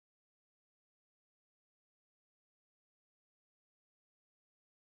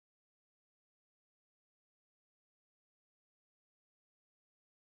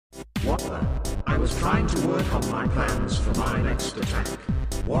bother. I was trying to work on my plans for my next attack.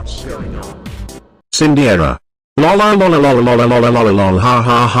 What's going on? Cindy error. Lol lol lol lol lol lol lol lol ha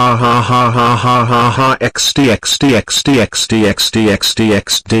ha ha ha ha ha ha ha ha xd.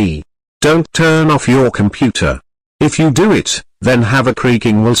 Don't turn off your computer. If you do it, then Havoc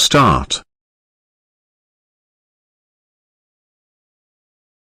Wreaking will start.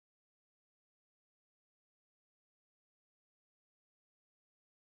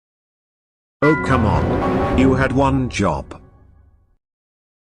 Oh come on. You had one job.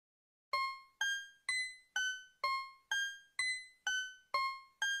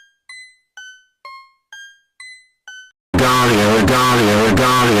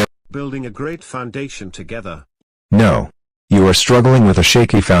 Building a great foundation together. No. You are struggling with a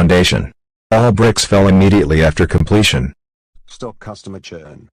shaky foundation. All bricks fell immediately after completion. Stop customer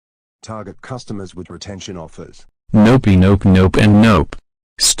churn. Target customers with retention offers. Nope and nope.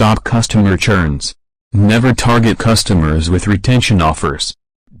 Stop customer churns. Never target customers with retention offers.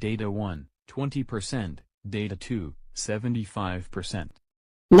 Data 1, 20%. Data 2, 75%.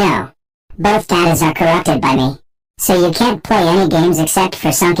 No. Both datas are corrupted by me. So you can't play any games except for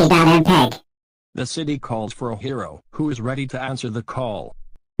Sunky.mpeg. The city calls for a hero who is ready to answer the call.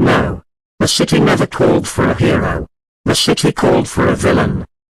 No. The city never called for a hero. The city called for a villain.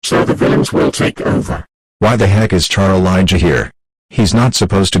 So the villains will take over. Why the heck is Elijah here? He's not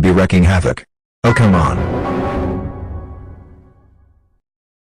supposed to be wreaking havoc. Oh come on.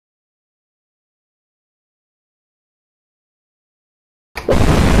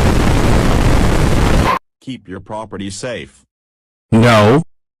 Keep your property safe. No.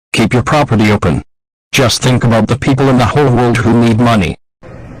 Keep your property open. Just think about the people in the whole world who need money.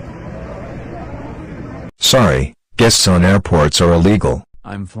 Sorry, guests on airports are illegal.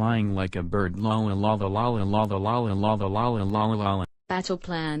 I'm flying like a bird. Battle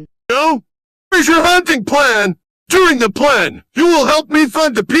plan. No? Where's your hunting plan? During the plan, you will help me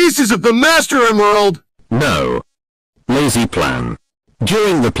find the pieces of the Master Emerald. No. Lazy plan.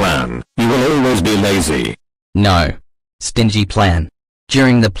 During the plan, you will always be lazy. No. Stingy plan.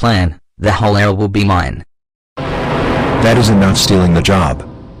 During the plan, the whole area will be mine. That isn't not stealing the job.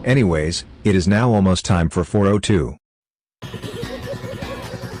 Anyways, it is now almost time for 402.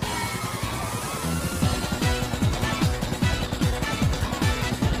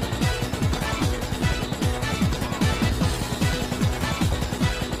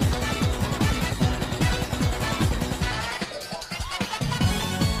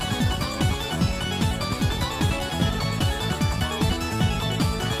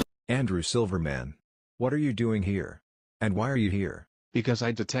 Andrew Silverman. What are you doing here? And why are you here? Because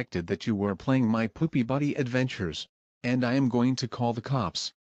I detected that you were playing My Poopy Buddy Adventures. And I am going to call the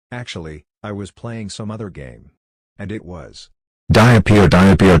cops. Actually, I was playing some other game. And it was I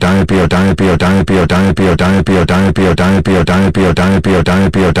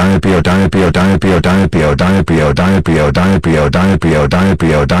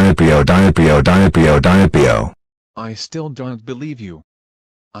still don't believe you.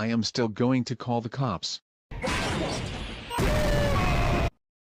 I am still going to call the cops.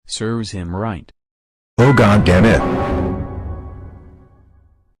 Serves him right. Oh god damn it.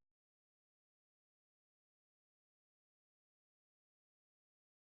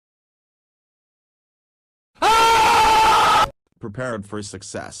 Prepared for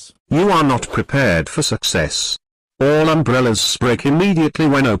success. You are not prepared for success. All umbrellas break immediately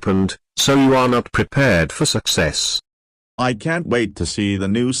when opened, so you are not prepared for success. I can't wait to see the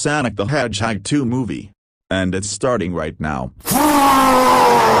new Sonic the Hedgehog 2 movie. And it's starting right now.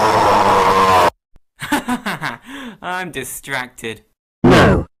 I'm distracted.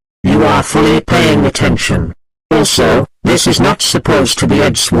 No. You are fully paying attention. Also, this is not supposed to be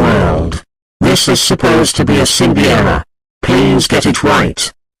Ed's world. This is supposed to be a Symbiera. Please get it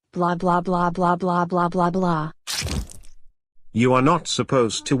right. Blah blah blah blah blah blah blah blah. You are not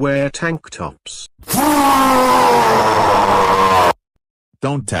supposed to wear tank tops.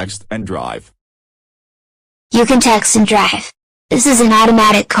 Don't text and drive. You can text and drive. This is an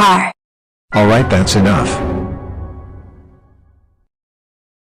automatic car. Alright, that's enough.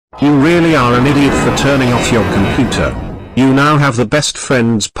 You really are an idiot for turning off your computer. You now have the best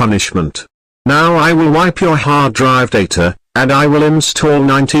friend's punishment. Now I will wipe your hard drive data, and I will install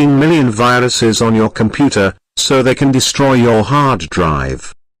 19 million viruses on your computer, so they can destroy your hard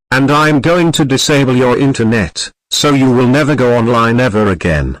drive. And I'm going to disable your internet, so you will never go online ever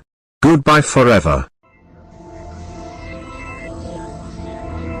again. Goodbye forever.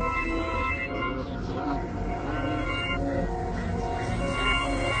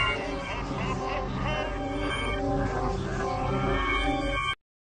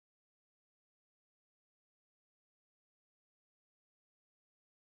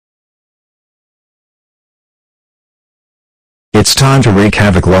 It's time to wreak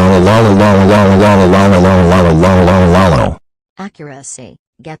havoc. Accuracy,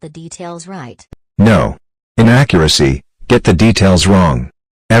 get the details right. No. Inaccuracy, get the details wrong.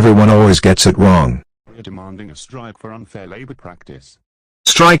 Everyone always gets it wrong. We're demanding a strike for unfair labor practice.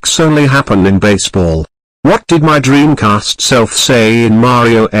 Strikes only happen in baseball. What did my Dreamcast self say in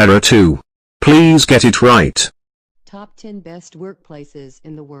Mario Era 2? Please get it right. Top 10 best workplaces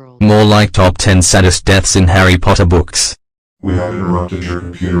in the world. More like top 10 saddest deaths in Harry Potter books. We have interrupted your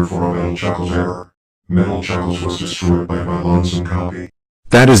computer for a Metal Chuckles error. Metal Chuckles was destroyed by my lonesome copy.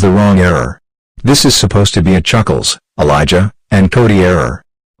 That is the wrong error. This is supposed to be a Chuckles, Elijah, and Cody error.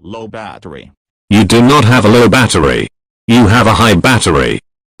 Low battery. You do not have a low battery. You have a high battery.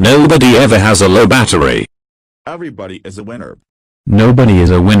 Nobody ever has a low battery. Everybody is a winner. Nobody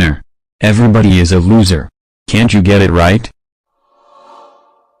is a winner. Everybody is a loser. Can't you get it right?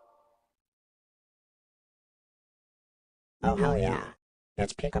 Oh hell yeah.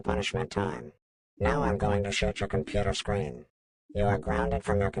 It's peak of punishment time. Now I'm going to shoot your computer screen. You are grounded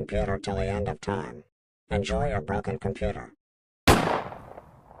from your computer till the end of time. Enjoy your broken computer.